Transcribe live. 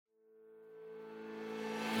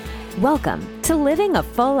Welcome to Living a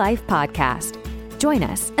Full Life podcast. Join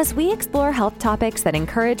us as we explore health topics that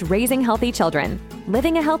encourage raising healthy children,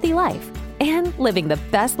 living a healthy life, and living the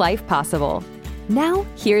best life possible. Now,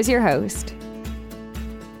 here's your host.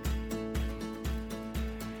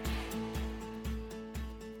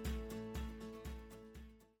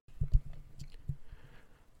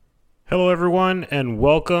 Hello, everyone, and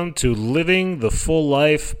welcome to Living the Full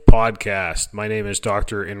Life podcast. My name is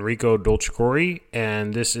Dr. Enrico Dolcecore,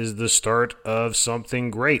 and this is the start of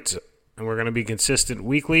something great. And we're going to be consistent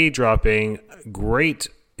weekly, dropping great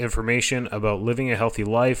information about living a healthy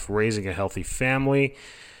life, raising a healthy family,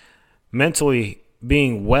 mentally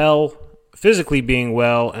being well, physically being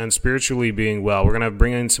well, and spiritually being well. We're going to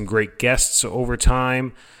bring in some great guests over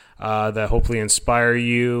time that hopefully inspire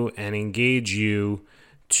you and engage you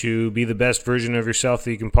to be the best version of yourself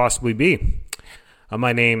that you can possibly be.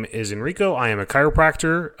 My name is Enrico. I am a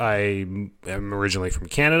chiropractor. I am originally from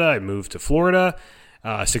Canada. I moved to Florida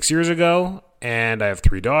 6 years ago, and I have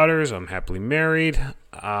 3 daughters. I'm happily married.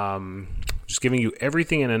 Just giving you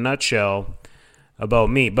everything in a nutshell about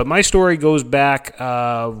me. But my story goes back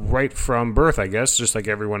right from birth, I guess, just like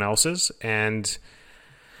everyone else's, and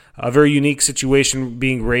a very unique situation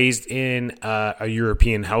being raised in a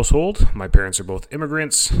European household. My parents are both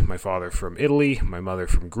immigrants. My father from Italy, my mother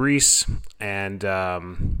from Greece, and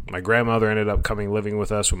my grandmother ended up living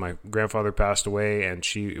with us when my grandfather passed away, and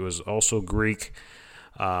she was also Greek.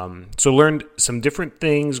 So learned some different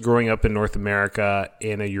things growing up in North America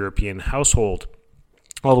in a European household,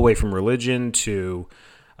 all the way from religion to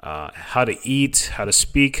how to eat, how to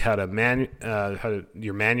speak,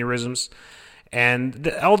 your mannerisms. And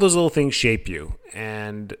all those little things shape you,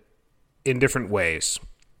 and in different ways.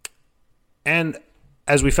 And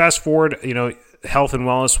as we fast forward, health and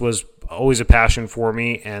wellness was always a passion for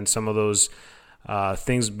me, and some of those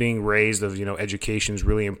things being raised of, education is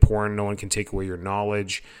really important. No one can take away your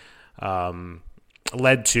knowledge.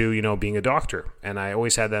 Led to, being a doctor. And I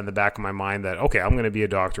always had that in the back of my mind that, okay, I'm going to be a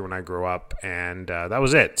doctor when I grow up. And that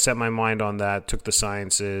was it. Set my mind on that, took the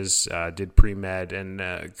sciences, did pre-med, and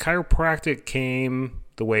chiropractic came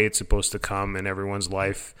the way it's supposed to come in everyone's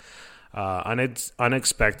life.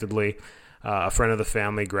 Unexpectedly, a friend of the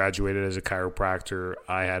family graduated as a chiropractor.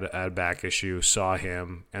 I had a back issue, saw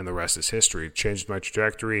him, and the rest is history. Changed my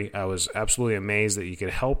trajectory. I was absolutely amazed that you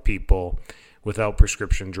could help people without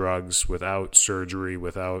prescription drugs, without surgery,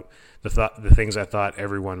 without the things I thought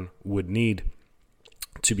everyone would need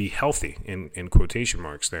to be healthy, in quotation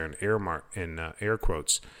marks there, in air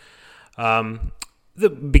quotes. Became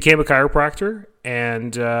a chiropractor,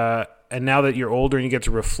 and now that you're older and you get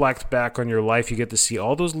to reflect back on your life, you get to see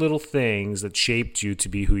all those little things that shaped you to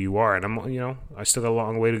be who you are. And I still got a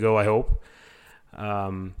long way to go, I hope.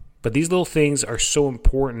 But these little things are so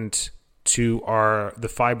important to the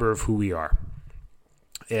fiber of who we are.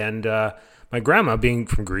 And my grandma, being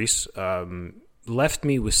from Greece, left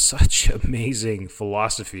me with such amazing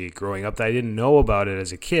philosophy growing up that I didn't know about it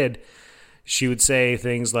as a kid. She would say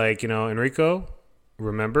things like, Enrico,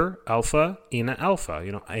 remember, alpha, ina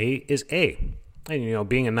alpha. A is A. And,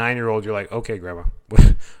 being a 9-year-old, you're like, okay, grandma,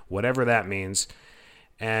 whatever that means.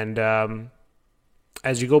 And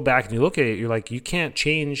as you go back and you look at it, you're like, you can't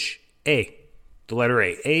change A, the letter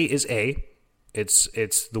A. A is A.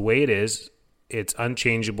 It's the way it is. It's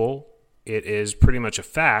unchangeable. It is pretty much a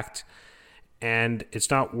fact, and it's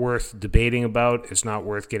not worth debating about. It's not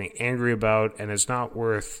worth getting angry about, and it's not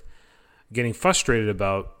worth getting frustrated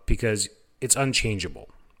about because it's unchangeable,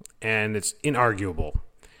 and it's inarguable.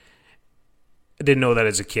 I didn't know that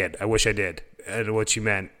as a kid. I wish I did. I know what she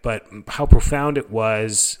meant, but how profound it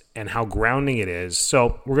was and how grounding it is.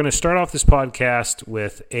 So we're going to start off this podcast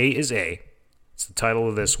with A is A. It's the title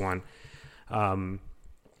of this one.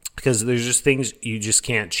 Because there's just things you just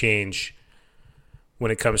can't change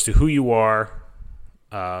when it comes to who you are,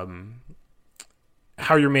 how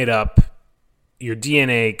you're made up, your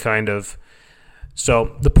DNA kind of.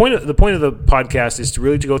 So the point of the podcast is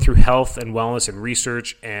to go through health and wellness and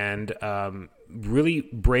research and really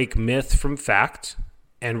break myth from fact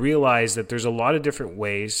and realize that there's a lot of different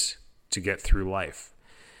ways to get through life.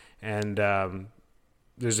 And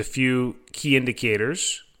there's a few key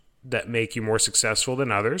indicators that make you more successful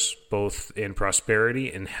than others, both in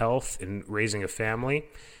prosperity, in health, in raising a family,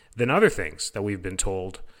 than other things that we've been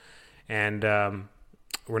told. And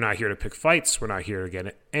we're not here to pick fights. We're not here to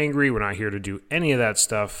get angry. We're not here to do any of that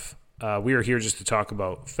stuff. We are here just to talk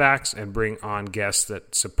about facts and bring on guests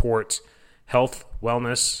that support health,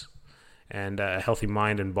 wellness, and a healthy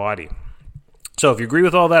mind and body. So if you agree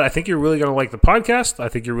with all that, I think you're really going to like the podcast. I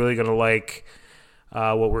think you're really going to like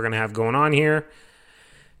what we're going to have going on here.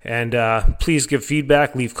 And please give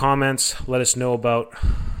feedback, leave comments, let us know about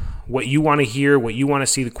what you want to hear, what you want to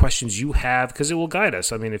see, the questions you have, because it will guide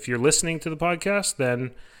us. I mean, if you're listening to the podcast,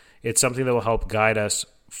 then it's something that will help guide us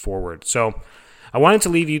forward. So I wanted to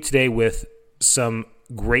leave you today with some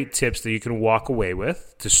great tips that you can walk away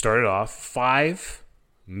with to start it off. 5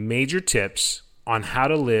 major tips on how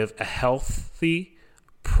to live a healthy,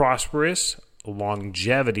 prosperous,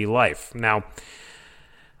 longevity life. Now,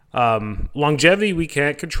 longevity we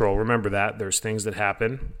can't control. Remember that. There's things that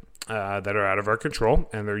happen that are out of our control,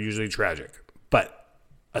 and they're usually tragic. But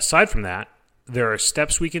aside from that, there are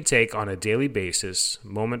steps we can take on a daily basis,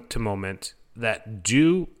 moment to moment, that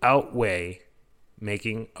do outweigh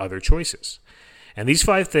making other choices. And these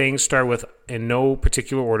 5 things start with, in no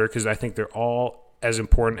particular order, because I think they're all as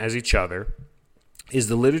important as each other, is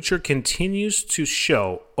the literature continues to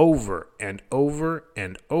show over and over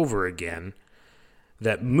and over again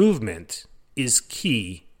that movement is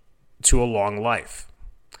key to a long life.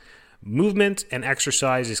 Movement and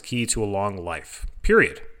exercise is key to a long life,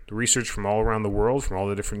 period. The research from all around the world, from all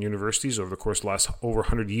the different universities over the course of the last over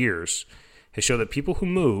 100 years, has shown that people who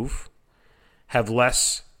move have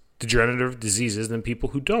less degenerative diseases than people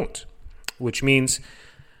who don't, which means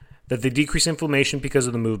that they decrease inflammation because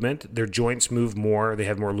of the movement. Their joints move more. They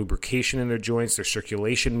have more lubrication in their joints. Their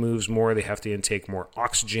circulation moves more. They have to intake more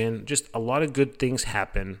oxygen. Just a lot of good things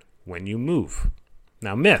happen when you move.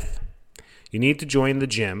 Now, myth. You need to join the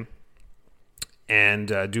gym and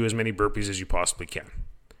do as many burpees as you possibly can.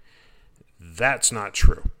 That's not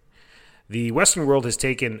true. The Western world has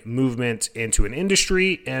taken movement into an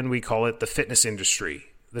industry, and we call it the fitness industry.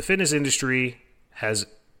 The fitness industry has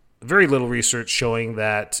very little research showing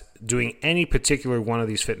that doing any particular one of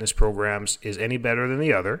these fitness programs is any better than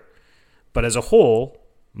the other. But as a whole,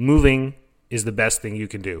 moving is the best thing you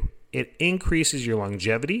can do. It increases your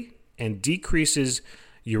longevity and decreases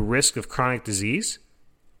your risk of chronic disease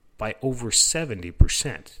by over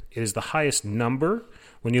 70%. It is the highest number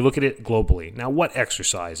when you look at it globally. Now, what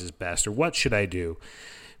exercise is best, or what should I do?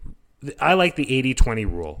 I like the 80-20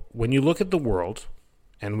 rule. When you look at the world,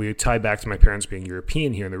 and we tie back to my parents being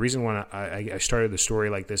European here, and the reason why I started the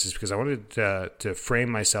story like this is because I wanted to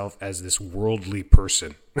frame myself as this worldly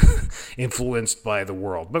person influenced by the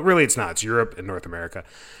world. But really it's not. It's Europe and North America.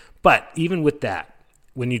 But even with that,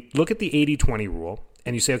 when you look at the 80-20 rule,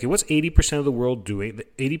 and you say, okay, what's 80% of the world doing,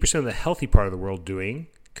 80% of the healthy part of the world doing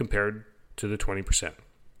compared to the 20%?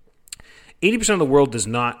 80% of the world does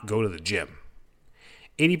not go to the gym.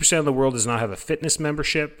 80% of the world does not have a fitness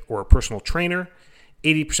membership or a personal trainer.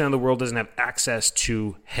 80% of the world doesn't have access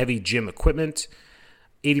to heavy gym equipment.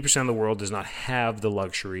 80% of the world does not have the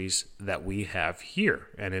luxuries that we have here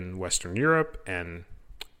and in Western Europe and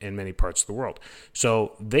in many parts of the world.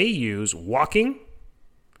 So they use walking,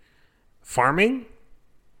 farming,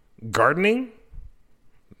 gardening,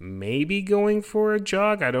 maybe going for a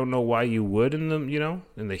jog. I don't know why you would in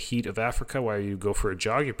the heat of Africa. Why you go for a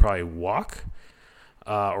jog? You probably walk,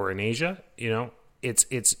 or in Asia.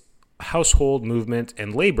 It's household movement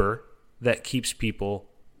and labor that keeps people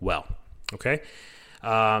well. Okay,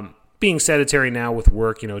 being sedentary now with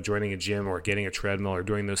work, joining a gym or getting a treadmill or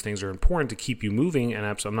doing those things are important to keep you moving. And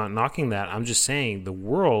I'm not knocking that. I'm just saying the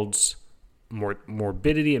world's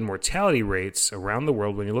morbidity and mortality rates around the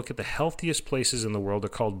world, when you look at the healthiest places in the world, they're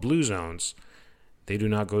called blue zones. They do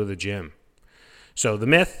not go to the gym. So the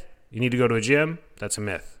myth, you need to go to a gym, that's a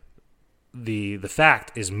myth. The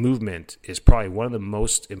fact is movement is probably one of the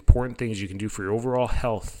most important things you can do for your overall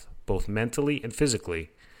health, both mentally and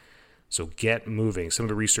physically. So get moving. Some of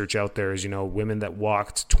the research out there is, women that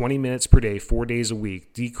walked 20 minutes per day, 4 days a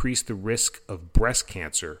week, decreased the risk of breast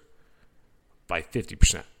cancer by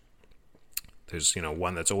 50%. There's,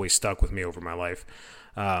 one that's always stuck with me over my life.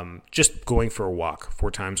 Just going for a walk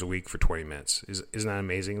 4 times a week for 20 minutes. Isn't that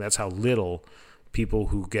amazing? That's how little people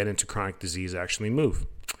who get into chronic disease actually move.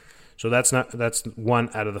 So that's 1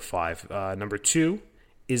 out of the 5. Number 2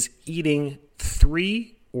 is eating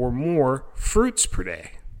 3 or more fruits per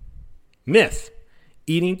day. Myth.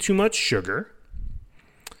 Eating too much sugar,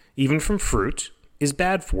 even from fruit, is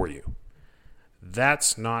bad for you.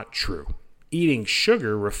 That's not true. Eating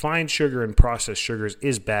sugar, refined sugar and processed sugars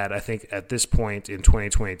is bad. I think at this point in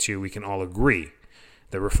 2022, we can all agree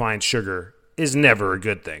that refined sugar is never a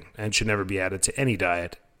good thing and should never be added to any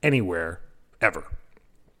diet, anywhere, ever.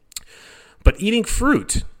 But eating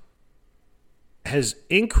fruit has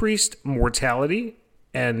increased mortality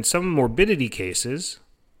and some morbidity cases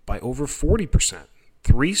by over 40%.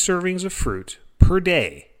 3 servings of fruit per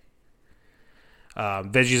day.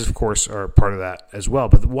 Veggies, of course, are part of that as well.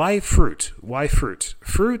 But why fruit? Why fruit?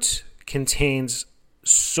 Fruit contains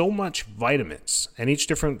so much vitamins, and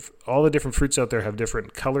all the different fruits out there have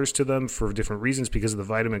different colors to them for different reasons because of the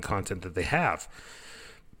vitamin content that they have.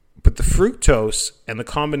 But the fructose and the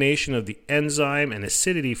combination of the enzyme and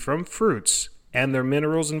acidity from fruits and their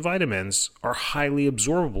minerals and vitamins are highly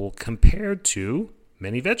absorbable compared to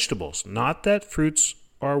many vegetables. Not that fruits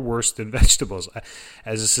are worse than vegetables.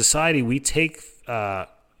 As a society, we take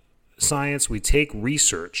science, we take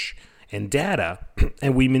research and data,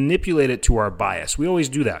 and we manipulate it to our bias. We always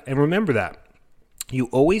do that. And remember that. You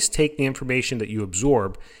always take the information that you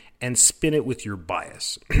absorb and spin it with your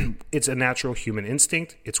bias. It's a natural human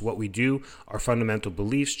instinct. It's what we do. Our fundamental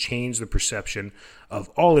beliefs change the perception of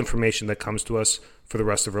all information that comes to us for the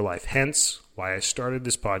rest of our life. Hence, why I started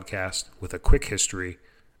this podcast with a quick history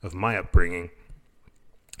of my upbringing,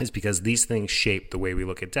 is because these things shape the way we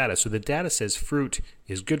look at data. So the data says fruit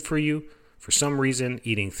is good for you. For some reason,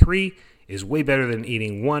 eating 3 is way better than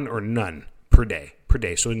eating 1 or none per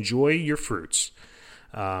day. So enjoy your fruits.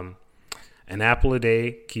 An apple a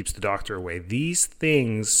day keeps the doctor away. These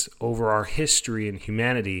things over our history and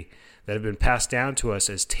humanity that have been passed down to us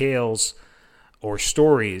as tales or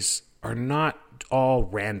stories are not all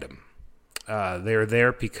random. They're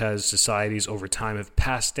there because societies over time have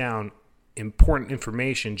passed down important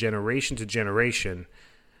information generation to generation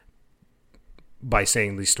by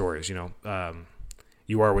saying these stories.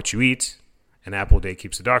 You are what you eat. An apple a day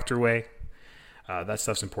keeps the doctor away. That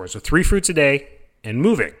stuff's important. So 3 fruits a day and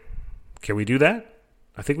moving. Can we do that?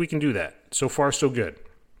 I think we can do that. So far, so good.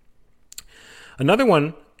 Another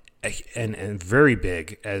one, and very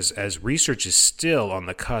big, as research is still on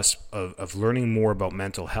the cusp of learning more about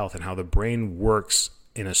mental health and how the brain works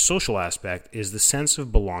in a social aspect, is the sense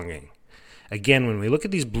of belonging. Again, when we look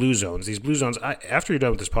at these blue zones, after you're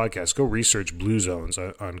done with this podcast, go research blue zones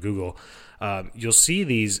on Google. You'll see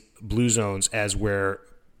these blue zones as where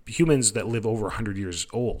humans that live over 100 years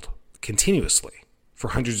old continuously for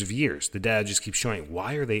hundreds of years. The data just keeps showing,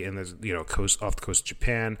 why are they in the coast, off the coast of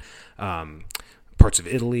Japan, parts of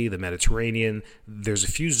Italy, the Mediterranean. There's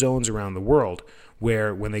a few zones around the world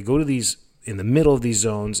where when they go to these, in the middle of these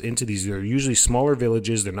zones, they're usually smaller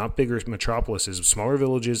villages. They're not bigger metropolises, smaller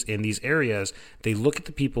villages in these areas. They look at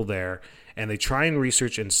the people there and they try and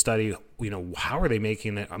research and study, how are they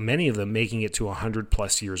making it? Many of them making it to 100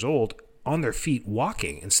 plus years old on their feet,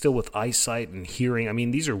 walking, and still with eyesight and hearing. I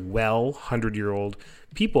mean, these are 100-year-old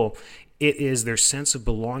people. It is their sense of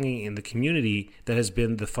belonging in the community that has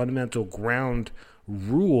been the fundamental ground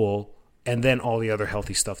rule, and then all the other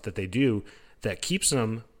healthy stuff that they do that keeps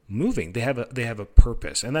them moving. They have a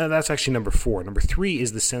purpose, and that's actually number 4. Number 3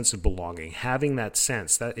 is the sense of belonging. Having that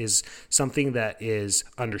sense, that is something that is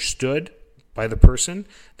understood by the person.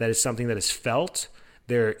 That is something that is felt.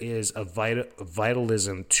 There is a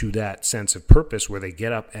vitalism to that sense of purpose where they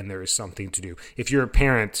get up and there is something to do. If you're a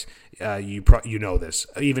parent, you know this.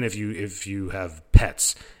 Even if you have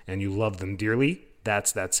pets and you love them dearly,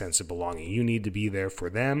 that's that sense of belonging. You need to be there for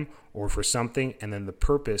them or for something, and then the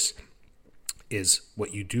purpose is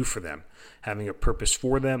what you do for them. Having a purpose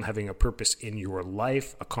for them, having a purpose in your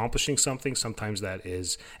life, accomplishing something. Sometimes that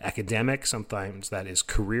is academic, sometimes that is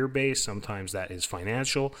career-based, sometimes that is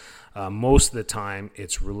financial. Most of the time,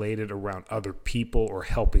 it's related around other people or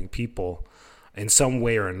helping people in some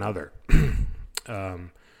way or another.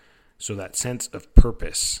 So that sense of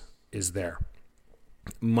purpose is there.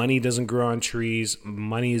 Money doesn't grow on trees.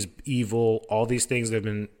 Money is evil. All these things that have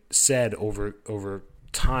been said over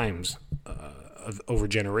times, over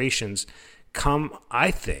generations, I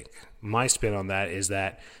think, my spin on that is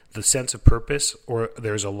that the sense of purpose, or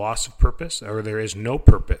there's a loss of purpose, or there is no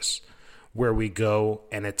purpose, where we go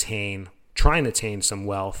and try and attain some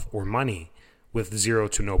wealth or money with zero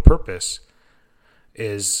to no purpose,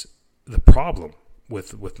 is the problem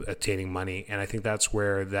with attaining money. And I think that's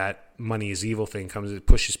where that money is evil thing comes. It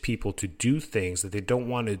pushes people to do things that they don't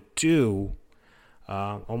want to do,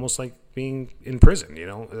 almost like being in prison.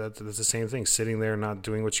 That's the same thing. Sitting there not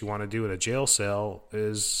doing what you want to do in a jail cell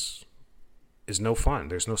is no fun.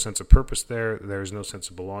 There's no sense of purpose there. There's no sense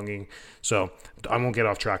of belonging. So I won't get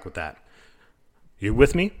off track with that. You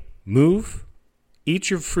with me? Move, eat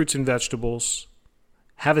your fruits and vegetables,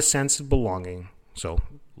 have a sense of belonging. So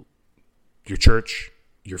your church,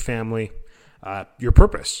 your family, your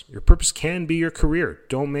purpose. Your purpose can be your career.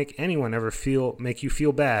 Don't make anyone ever make you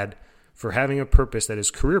feel bad for having a purpose that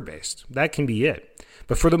is career-based. That can be it.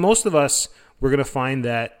 But for the most of us, we're going to find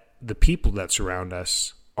that the people that surround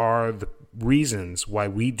us are the reasons why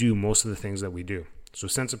we do most of the things that we do. So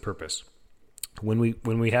sense of purpose. When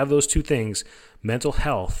we have those two things, mental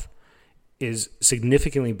health is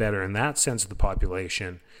significantly better in that sense of the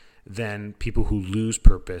population than people who lose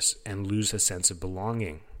purpose and lose a sense of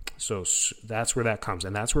belonging. So that's where that comes.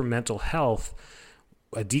 And that's where mental health,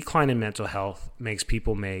 a decline in mental health, makes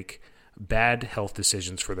people make bad health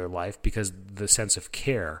decisions for their life because the sense of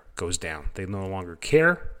care goes down. They no longer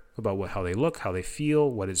care about how they look, how they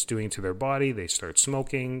feel, what it's doing to their body. They start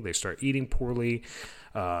smoking, they start eating poorly,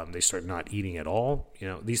 they start not eating at all.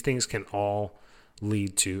 These things can all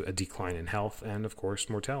lead to a decline in health and, of course,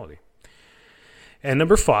 mortality. And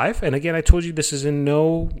number 5, and again, I told you this is in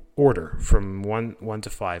no order from 1 to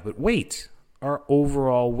 5, but weight, our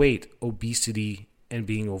overall weight, obesity, and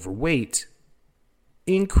being overweight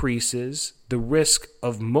increases the risk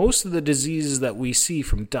of most of the diseases that we see,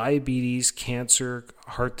 from diabetes, cancer,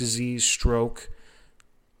 heart disease, stroke,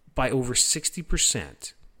 by over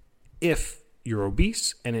 60% if you're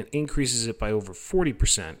obese, and it increases it by over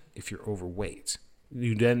 40% if you're overweight.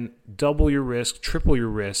 You then double your risk, triple your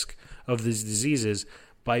risk of these diseases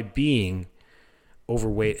by being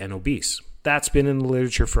overweight and obese. That's been in the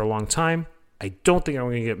literature for a long time. I don't think I'm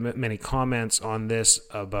going to get many comments on this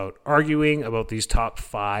about arguing about these top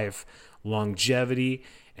 5 longevity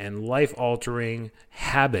and life-altering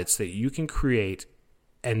habits that you can create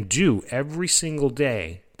and do every single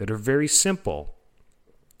day that are very simple,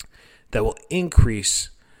 that will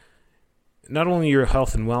increase not only your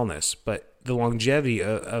health and wellness, but the longevity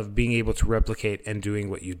of being able to replicate and doing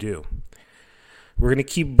what you do. We're going to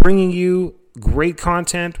keep bringing you great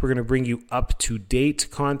content. We're going to bring you up-to-date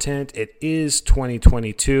content. It is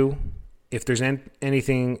 2022. If there's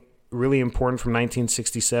anything really important from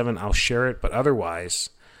 1967, I'll share it. But otherwise,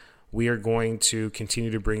 we are going to continue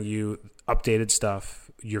to bring you updated stuff,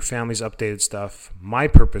 your family's updated stuff. My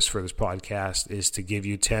purpose for this podcast is to give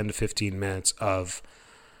you 10 to 15 minutes of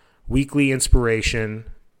weekly inspiration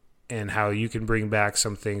and how you can bring back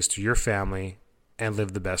some things to your family and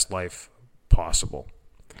live the best life possible.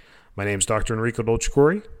 My name is Dr. Enrico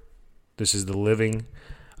Dolcecore. This is the Living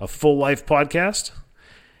a Full Life podcast.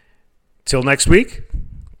 Till next week,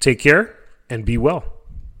 take care and be well.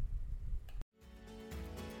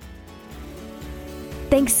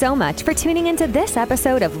 Thanks so much for tuning into this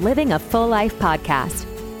episode of Living a Full Life podcast.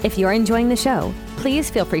 If you're enjoying the show, please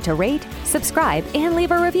feel free to rate, subscribe, and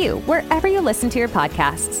leave a review wherever you listen to your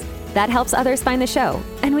podcasts. That helps others find the show,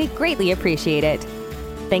 and we greatly appreciate it.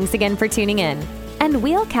 Thanks again for tuning in, and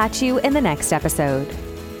we'll catch you in the next episode.